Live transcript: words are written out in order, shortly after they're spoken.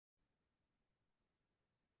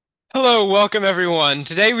Hello, welcome everyone.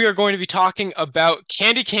 Today we are going to be talking about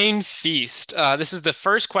Candy Cane Feast. This is the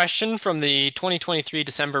first question from the 2023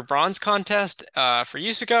 December Bronze Contest for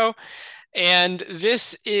USACO, and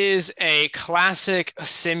this is a classic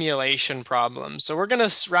simulation problem. So we're going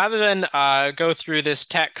to, rather than go through this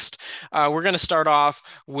text, we're going to start off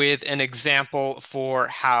with an example for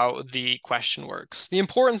how the question works. The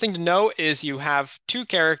important thing to know is you have two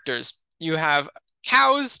characters. You have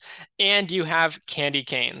cows and you have candy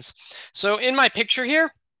canes. So in my picture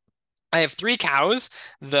here, I have three cows,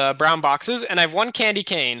 the brown boxes, and I have one candy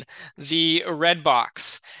cane, the red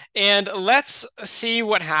box. And let's see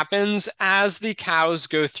what happens as the cows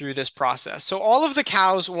go through this process. So all of the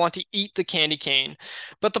cows want to eat the candy cane,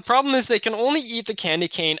 but the problem is they can only eat the candy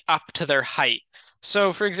cane up to their height.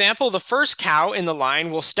 So for example, the first cow in the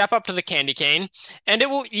line will step up to the candy cane and it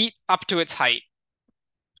will eat up to its height.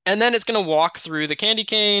 And then it's going to walk through the candy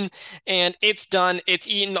cane and it's done. It's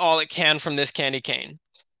eaten all it can from this candy cane.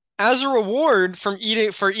 As a reward for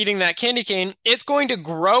eating that candy cane, it's going to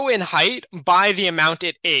grow in height by the amount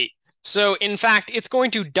it ate. So in fact, it's going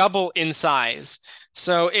to double in size.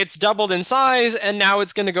 So it's doubled in size and now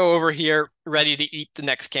it's going to go over here ready to eat the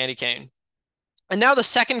next candy cane. And now the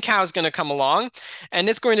second cow is going to come along and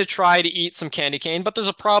it's going to try to eat some candy cane, but there's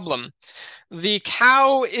a problem. The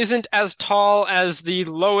cow isn't as tall as the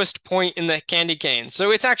lowest point in the candy cane.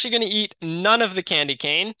 So it's actually going to eat none of the candy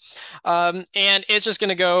cane. And it's just going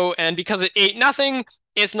to go, and because it ate nothing,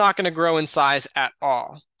 it's not going to grow in size at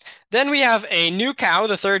all. Then we have a new cow,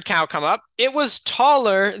 the third cow, come up. It was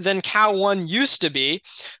taller than cow one used to be.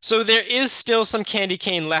 So there is still some candy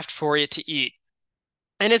cane left for it to eat.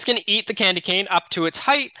 And it's going to eat the candy cane up to its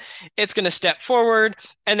height. It's going to step forward,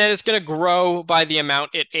 and then it's going to grow by the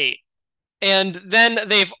amount it ate. And then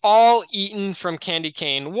they've all eaten from candy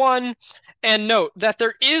cane one. And note that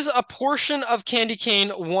there is a portion of candy cane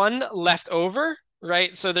one left over,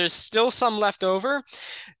 right? So there's still some left over.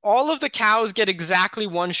 All of the cows get exactly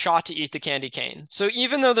one shot to eat the candy cane. So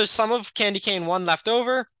even though there's some of candy cane one left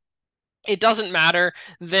over, it doesn't matter.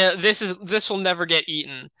 This will never get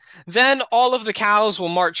eaten. Then all of the cows will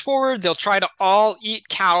march forward. They'll try to all eat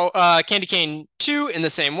candy cane 2 in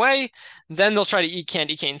the same way. Then they'll try to eat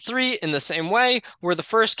candy cane 3 in the same way, where the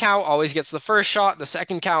first cow always gets the first shot, the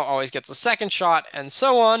second cow always gets the second shot, and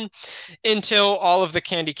so on until all of the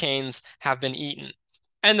candy canes have been eaten.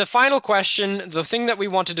 And the final question, the thing that we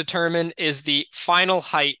want to determine is the final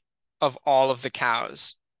height of all of the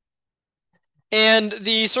cows. And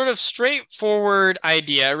the sort of straightforward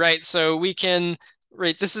idea, right? So we can,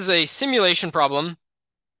 right, this is a simulation problem.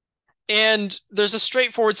 And there's a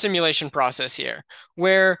straightforward simulation process here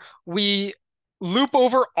where we loop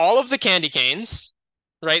over all of the candy canes,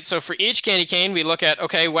 right? So for each candy cane, we look at,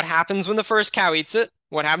 okay, what happens when the first cow eats it?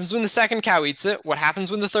 What happens when the second cow eats it? What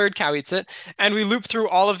happens when the third cow eats it? And we loop through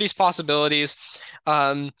all of these possibilities.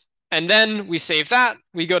 And then we save that.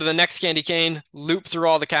 We go to the next candy cane, loop through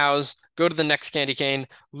all the cows, go to the next candy cane,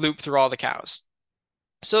 loop through all the cows.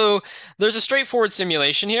 So there's a straightforward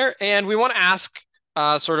simulation here, and we want to ask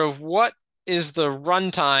sort of what is the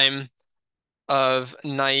runtime of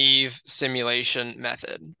naive simulation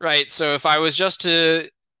method, right? So if I was just to,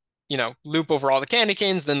 loop over all the candy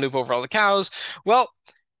canes, then loop over all the cows, well,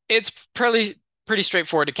 it's pretty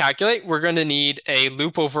straightforward to calculate. We're going to need a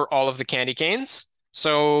loop over all of the candy canes.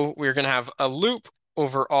 So we're going to have a loop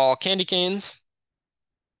over all candy canes.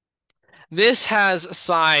 This has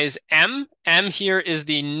size M. M here is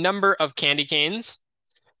the number of candy canes.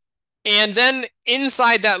 And then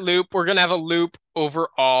inside that loop, we're going to have a loop over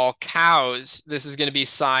all cows. This is going to be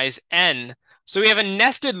size N. So we have a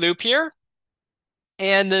nested loop here.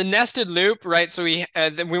 And the nested loop, right? So we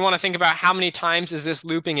want to think about how many times is this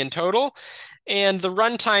looping in total. And the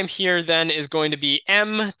runtime here then is going to be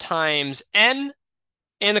M times N.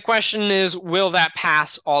 And the question is, will that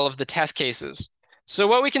pass all of the test cases? So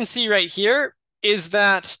what we can see right here is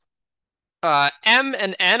that M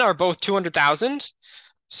and N are both 200,000.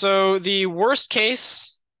 So the worst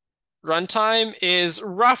case runtime is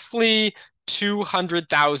roughly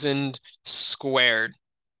 200,000 squared.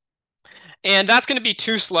 And that's going to be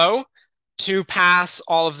too slow to pass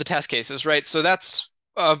all of the test cases, right? So that's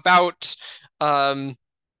about 4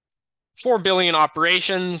 billion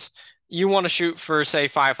operations. You want to shoot for, say,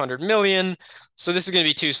 500 million. So this is going to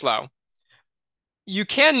be too slow. You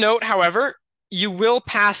can note, however, you will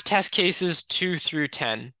pass test cases 2 through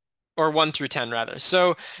 10, or 1 through 10 rather.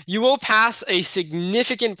 So you will pass a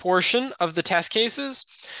significant portion of the test cases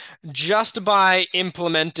just by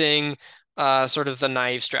implementing sort of the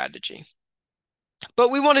naive strategy. But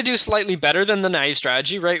we want to do slightly better than the naive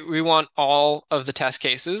strategy, right? We want all of the test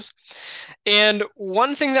cases. And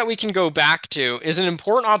one thing that we can go back to is an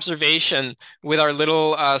important observation with our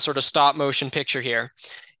little sort of stop motion picture here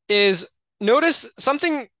is notice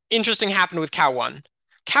something interesting happened with cow one.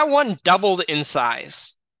 Cow one doubled in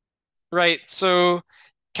size, right? So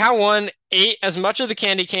cow one ate as much of the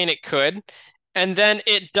candy cane it could, and then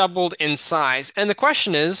it doubled in size. And the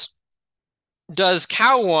question is, does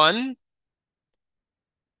cow one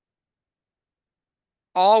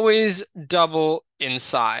always double in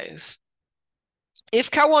size?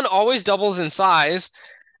 If cow one always doubles in size,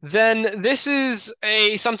 then this is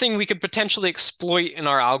something we could potentially exploit in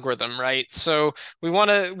our algorithm, right? So we want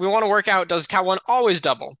to work out, does cow one always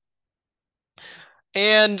double?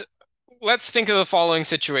 And let's think of the following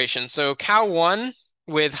situation. So cow one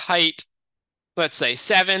with height, let's say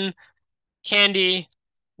 7, candy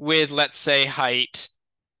with, let's say, height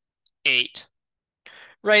 8.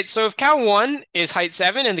 Right, so if cow one is height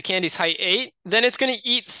 7 and the candy's height 8, then it's going to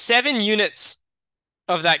eat 7 units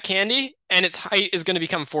of that candy, and its height is going to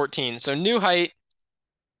become 14. So new height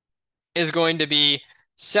is going to be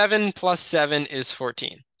 7 plus 7 is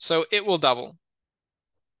 14. So it will double.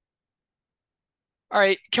 All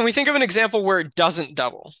right, can we think of an example where it doesn't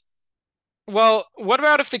double? Well, what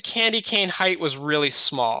about if the candy cane height was really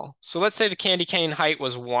small? So let's say the candy cane height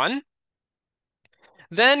was 1.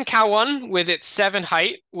 Then cow 1 with its 7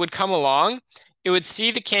 height would come along. It would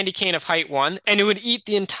see the candy cane of height 1, and it would eat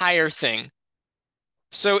the entire thing.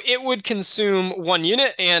 So it would consume 1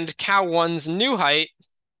 unit, and cow 1's new height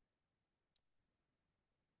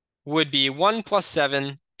would be 1 plus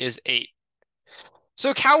 7 is 8.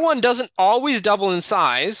 So cow 1 doesn't always double in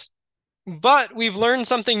size, but we've learned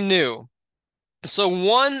something new. So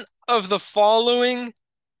one of the following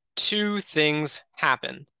two things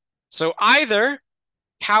happen. So either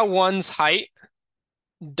cow 1's height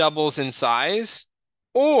doubles in size,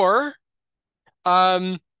 or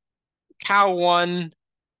cow 1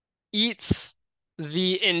 eats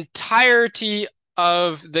the entirety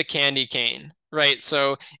of the candy cane, right?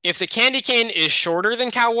 So if the candy cane is shorter than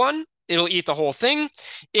cow 1, it'll eat the whole thing.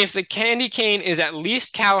 If the candy cane is at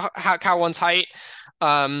least cow 1's height,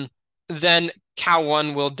 then cow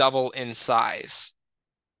 1 will double in size.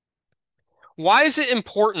 Why is it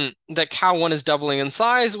important that cow 1 is doubling in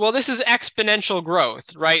size? Well, this is exponential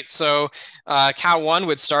growth, right? So cow 1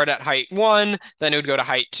 would start at height 1, then it would go to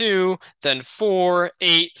height 2, then 4,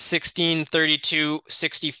 8, 16, 32,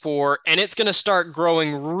 64, and it's going to start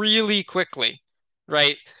growing really quickly,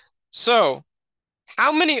 right? So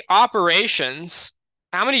how many operations,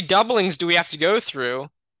 how many doublings do we have to go through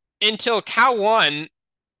until cow 1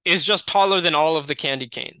 is just taller than all of the candy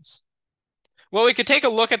canes? Well, we could take a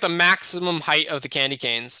look at the maximum height of the candy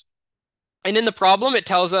canes. And in the problem, it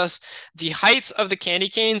tells us the heights of the candy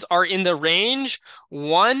canes are in the range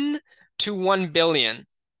 1 to 1 billion.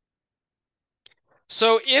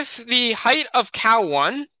 So if the height of cow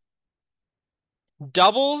 1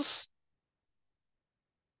 doubles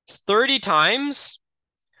 30 times,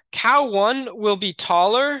 cow 1 will be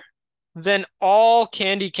taller than all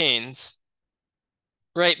candy canes.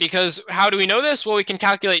 Right, because how do we know this? Well, we can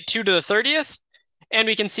calculate 2 to the 30th, and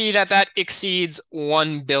we can see that that exceeds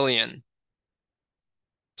 1 billion.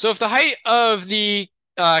 So if the height of the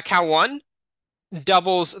cow 1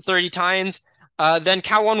 doubles 30 times, then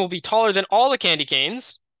cow 1 will be taller than all the candy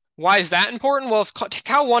canes. Why is that important? Well, if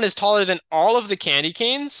cow 1 is taller than all of the candy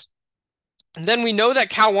canes, then we know that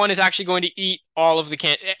cow 1 is actually going to eat all of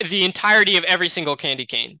the entirety of every single candy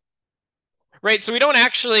cane. Right, so we don't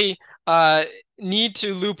actually need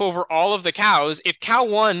to loop over all of the cows. If cow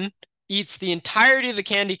 1 eats the entirety of the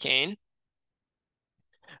candy cane,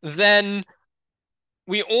 then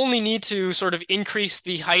we only need to sort of increase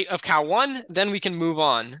the height of cow 1, then we can move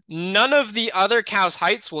on. None of the other cows'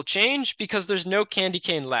 heights will change because there's no candy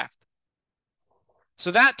cane left. So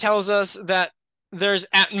that tells us that there's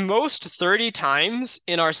at most 30 times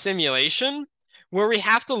in our simulation where we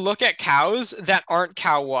have to look at cows that aren't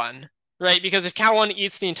cow 1. Right? Because if cow 1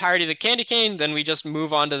 eats the entirety of the candy cane, then we just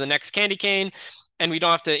move on to the next candy cane, and we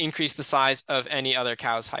don't have to increase the size of any other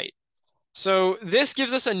cow's height. So this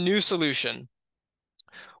gives us a new solution.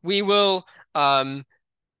 We will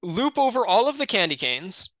loop over all of the candy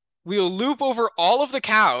canes. We will loop over all of the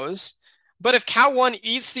cows. But if cow 1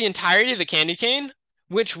 eats the entirety of the candy cane,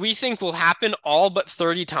 which we think will happen all but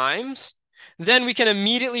 30 times, then we can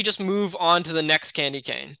immediately just move on to the next candy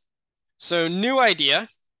cane. So new idea.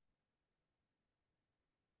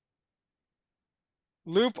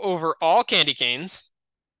 Loop over all candy canes,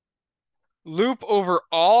 loop over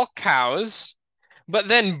all cows, but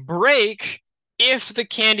then break if the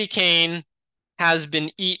candy cane has been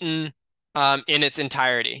eaten in its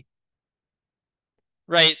entirety.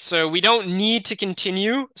 Right, so we don't need to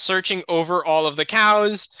continue searching over all of the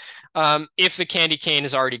cows if the candy cane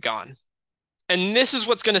is already gone. And this is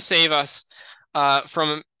what's going to save us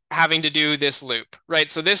from having to do this loop,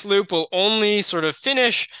 right? So this loop will only sort of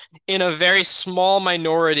finish in a very small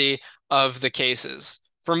minority of the cases.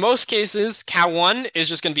 For most cases, cow 1 is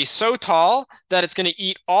just going to be so tall that it's going to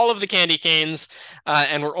eat all of the candy canes,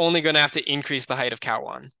 and we're only going to have to increase the height of cow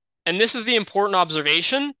 1. And this is the important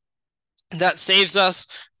observation that saves us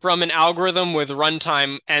from an algorithm with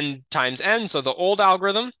runtime n times n. So the old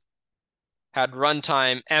algorithm had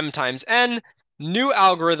runtime m times n. New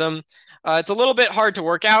algorithm, it's a little bit hard to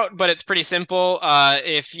work out, but it's pretty simple.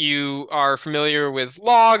 If you are familiar with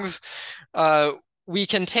logs, we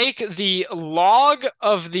can take the log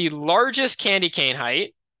of the largest candy cane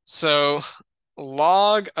height. So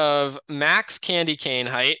log of max candy cane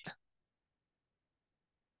height.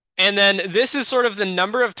 And then this is sort of the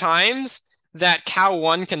number of times that cow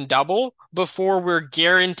 1 can double before we're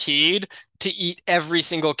guaranteed to eat every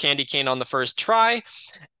single candy cane on the first try.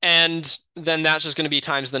 And then that's just going to be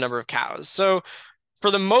times the number of cows. So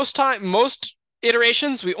for the most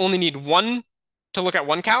iterations, we only need one to look at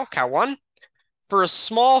one cow, cow 1. For a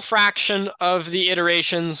small fraction of the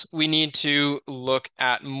iterations, we need to look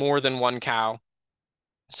at more than one cow.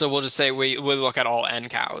 So we'll just say we'll look at all n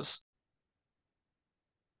cows.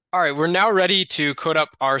 All right, we're now ready to code up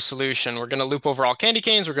our solution. We're going to loop over all candy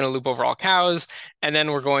canes, we're going to loop over all cows, and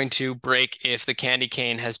then we're going to break if the candy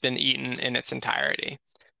cane has been eaten in its entirety.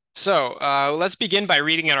 So let's begin by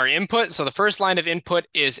reading out our input. So the first line of input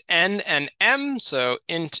is n and m, so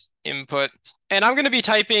int input. And I'm going to be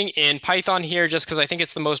typing in Python here just because I think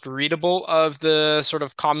it's the most readable of the sort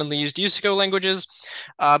of commonly used USACO languages,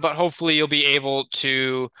 but hopefully you'll be able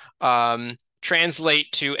to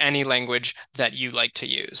translate to any language that you like to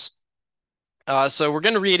use. So we're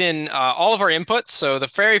going to read in all of our inputs. So the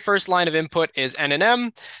very first line of input is n and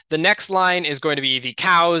m. The next line is going to be the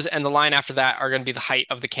cows, and the line after that are going to be the height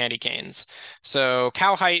of the candy canes. So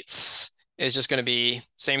cow heights is just going to be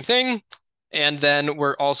same thing. And then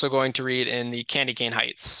we're also going to read in the candy cane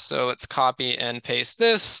heights. So let's copy and paste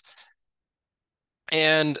this.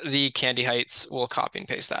 And the candy heights, we'll copy and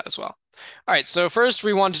paste that as well. All right, so first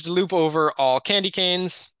we wanted to loop over all candy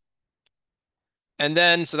canes. And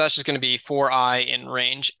then, so that's just going to be for I in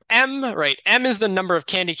range m, right? M is the number of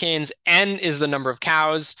candy canes, n is the number of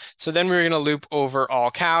cows. So then we're going to loop over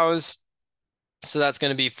all cows. So that's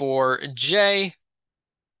going to be for j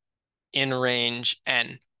in range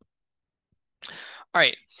n. All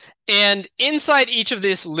right, and inside each of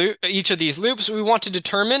these loops, we want to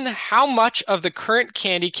determine how much of the current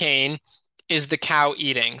candy cane is the cow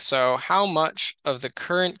eating. So how much of the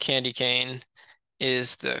current candy cane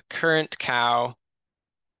is the current cow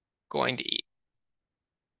going to eat?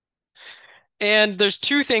 And there's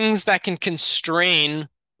two things that can constrain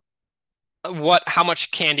how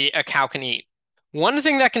much candy a cow can eat. One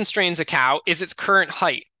thing that constrains a cow is its current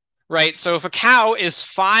height, right? So if a cow is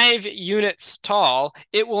 5 units tall,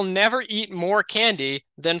 it will never eat more candy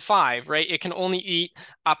than 5, right? It can only eat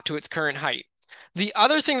up to its current height. The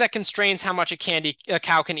other thing that constrains how much a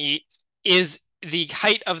cow can eat is the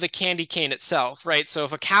height of the candy cane itself, right? So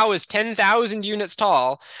if a cow is 10,000 units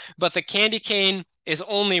tall, but the candy cane is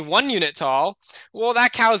only 1 unit tall, well,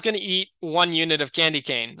 that cow is going to eat 1 unit of candy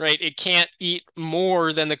cane, right? It can't eat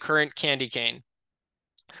more than the current candy cane.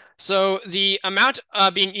 So the amount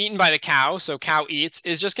being eaten by the cow, so cow eats,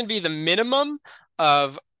 is just going to be the minimum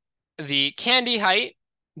of the candy height,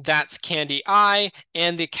 that's candy I,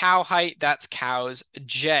 and the cow height, that's cows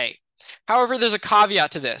j. However, there's a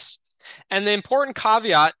caveat to this. And the important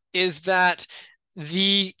caveat is that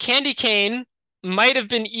the candy cane might have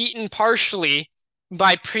been eaten partially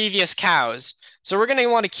by previous cows. So we're going to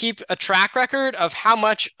want to keep a track record of how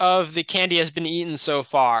much of the candy has been eaten so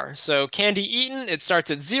far. So candy eaten, it starts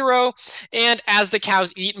at 0, and as the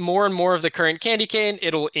cows eat more and more of the current candy cane,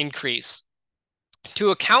 it'll increase.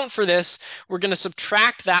 To account for this, we're going to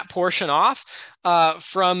subtract that portion off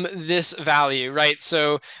from this value, right?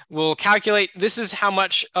 So we'll calculate, this is how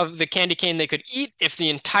much of the candy cane they could eat if the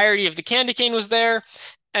entirety of the candy cane was there.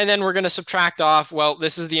 And then we're going to subtract off, well,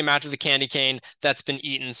 this is the amount of the candy cane that's been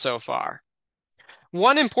eaten so far.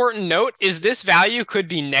 One important note is this value could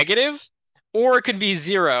be negative or it could be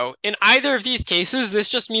 0. In either of these cases, this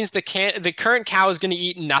just means the current cow is going to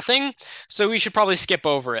eat nothing, so we should probably skip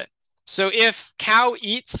over it. So if cow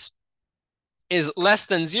eats is less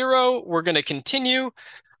than 0, we're going to continue.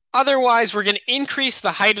 Otherwise, we're going to increase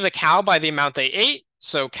the height of the cow by the amount they ate.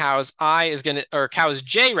 So cows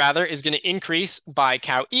j rather is going to increase by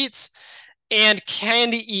cow eats. And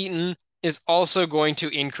candy eaten is also going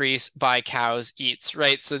to increase by cows eats,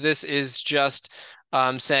 right? So this is just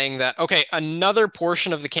saying that, okay, another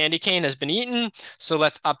portion of the candy cane has been eaten, so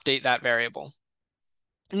let's update that variable.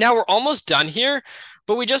 Now we're almost done here,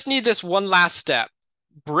 but we just need this one last step.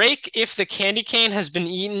 Break if the candy cane has been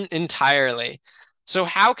eaten entirely. So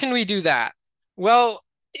how can we do that? Well,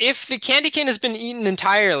 if the candy cane has been eaten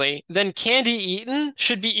entirely, then candy eaten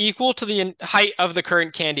should be equal to the height of the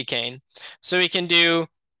current candy cane. So we can do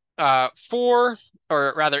for,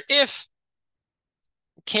 or rather if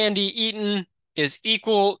candy eaten is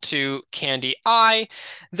equal to candy I,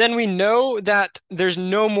 then we know that there's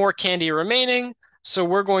no more candy remaining. So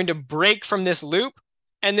we're going to break from this loop,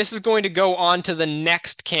 and this is going to go on to the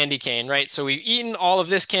next candy cane, right? So we've eaten all of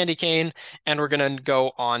this candy cane, and we're going to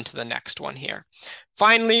go on to the next one here.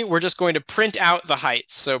 Finally, we're just going to print out the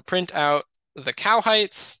heights. So print out the cow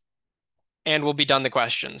heights, and we'll be done the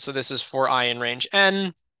question. So this is for I in range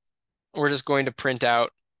n. We're just going to print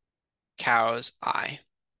out cows I.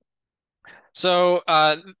 So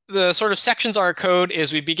the sort of sections of our code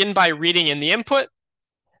is we begin by reading in the input,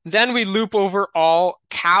 then we loop over all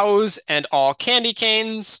cows and all candy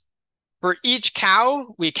canes. For each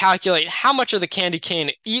cow, we calculate how much of the candy cane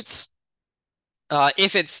it eats.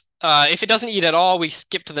 If it doesn't eat at all, we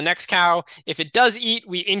skip to the next cow. If it does eat,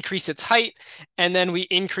 we increase its height, and then we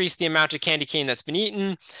increase the amount of candy cane that's been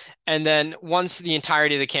eaten. And then once the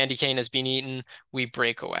entirety of the candy cane has been eaten, we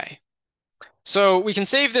break away. So we can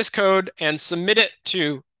save this code and submit it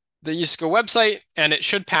to the USACO website, and it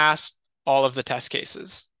should pass all of the test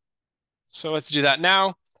cases. So let's do that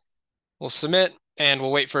now. We'll submit, and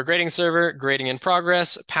we'll wait for a grading server. Grading in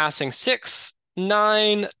progress, passing 6,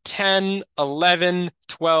 9, 10, 11,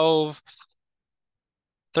 12,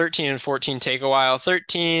 13, and 14 take a while.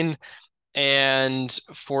 13 and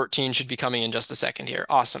 14 should be coming in just a second here.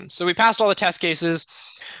 Awesome. So we passed all the test cases.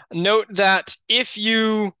 Note that if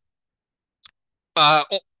you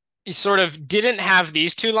sort of didn't have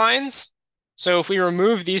these two lines, so if we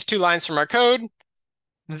remove these two lines from our code,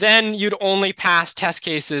 then you'd only pass test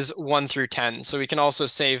cases 1 through 10. So we can also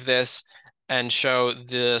save this and show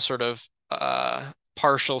the sort of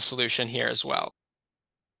partial solution here as well.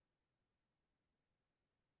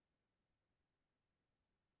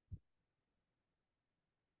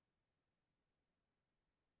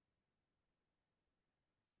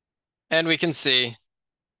 And we can see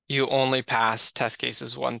you only pass test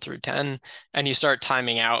cases 1 through 10, and you start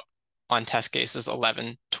timing out on test cases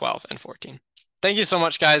 11, 12, and 14. Thank you so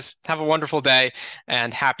much, guys. Have a wonderful day,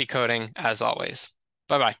 and happy coding as always.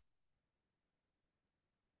 Bye-bye.